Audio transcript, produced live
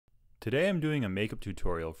Today I'm doing a makeup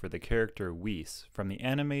tutorial for the character Whis from the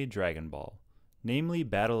anime Dragon Ball, namely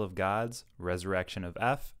Battle of Gods, Resurrection of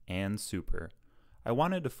F, and Super. I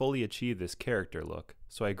wanted to fully achieve this character look,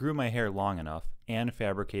 so I grew my hair long enough and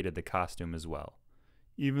fabricated the costume as well.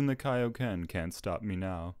 Even the Kaioken can't stop me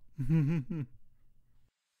now.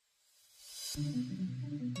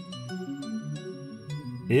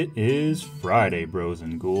 It is Friday, bros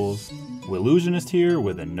and ghouls. Willusionist here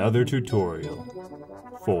with another tutorial.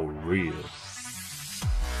 For real.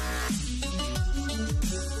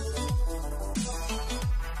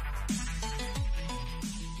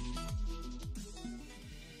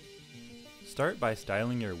 Start by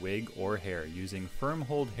styling your wig or hair using firm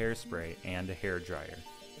hold hairspray and a hair dryer.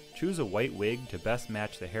 Choose a white wig to best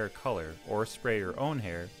match the hair color or spray your own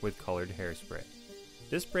hair with colored hairspray.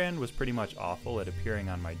 This brand was pretty much awful at appearing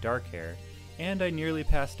on my dark hair, and I nearly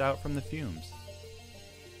passed out from the fumes.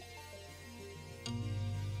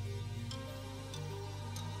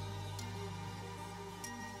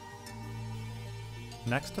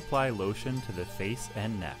 Next, apply lotion to the face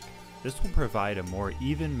and neck. This will provide a more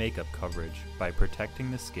even makeup coverage by protecting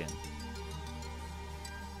the skin.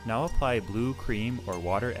 Now apply blue, cream, or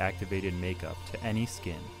water-activated makeup to any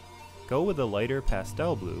skin. Go with a lighter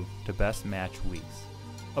pastel blue to best match Whis.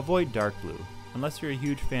 Avoid dark blue, unless you're a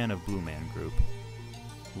huge fan of Blue Man Group.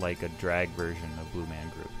 Like a drag version of Blue Man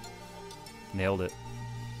Group. Nailed it.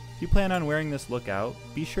 If you plan on wearing this look out,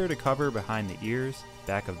 be sure to cover behind the ears,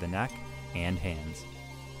 back of the neck, and hands.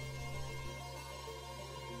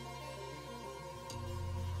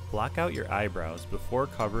 Block out your eyebrows before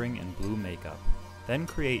covering in blue makeup, then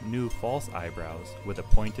create new false eyebrows with a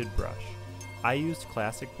pointed brush. I used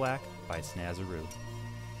Classic Black by Snazaroo.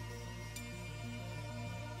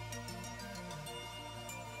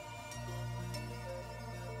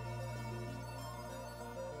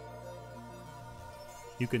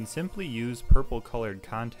 You can simply use purple colored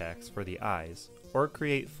contacts for the eyes, or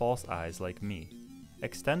create false eyes like me.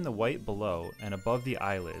 Extend the white below and above the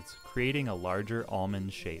eyelids, creating a larger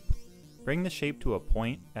almond shape. Bring the shape to a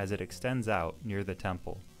point as it extends out near the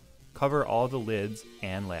temple. Cover all the lids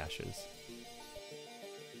and lashes.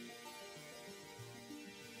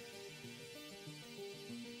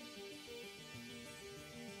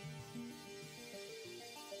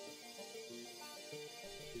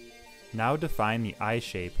 Now define the eye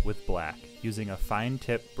shape with black using a fine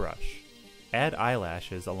tip brush. Add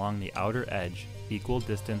eyelashes along the outer edge, equal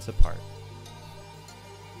distance apart.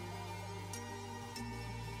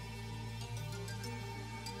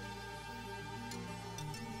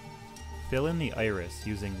 Fill in the iris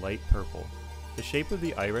using light purple. The shape of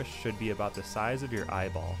the iris should be about the size of your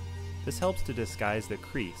eyeball. This helps to disguise the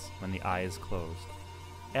crease when the eye is closed.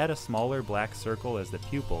 Add a smaller black circle as the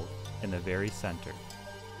pupil in the very center.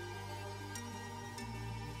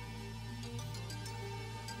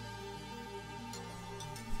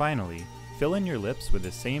 Finally, fill in your lips with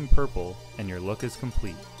the same purple and your look is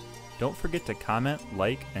complete. Don't forget to comment,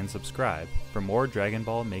 like, and subscribe for more Dragon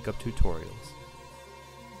Ball makeup tutorials.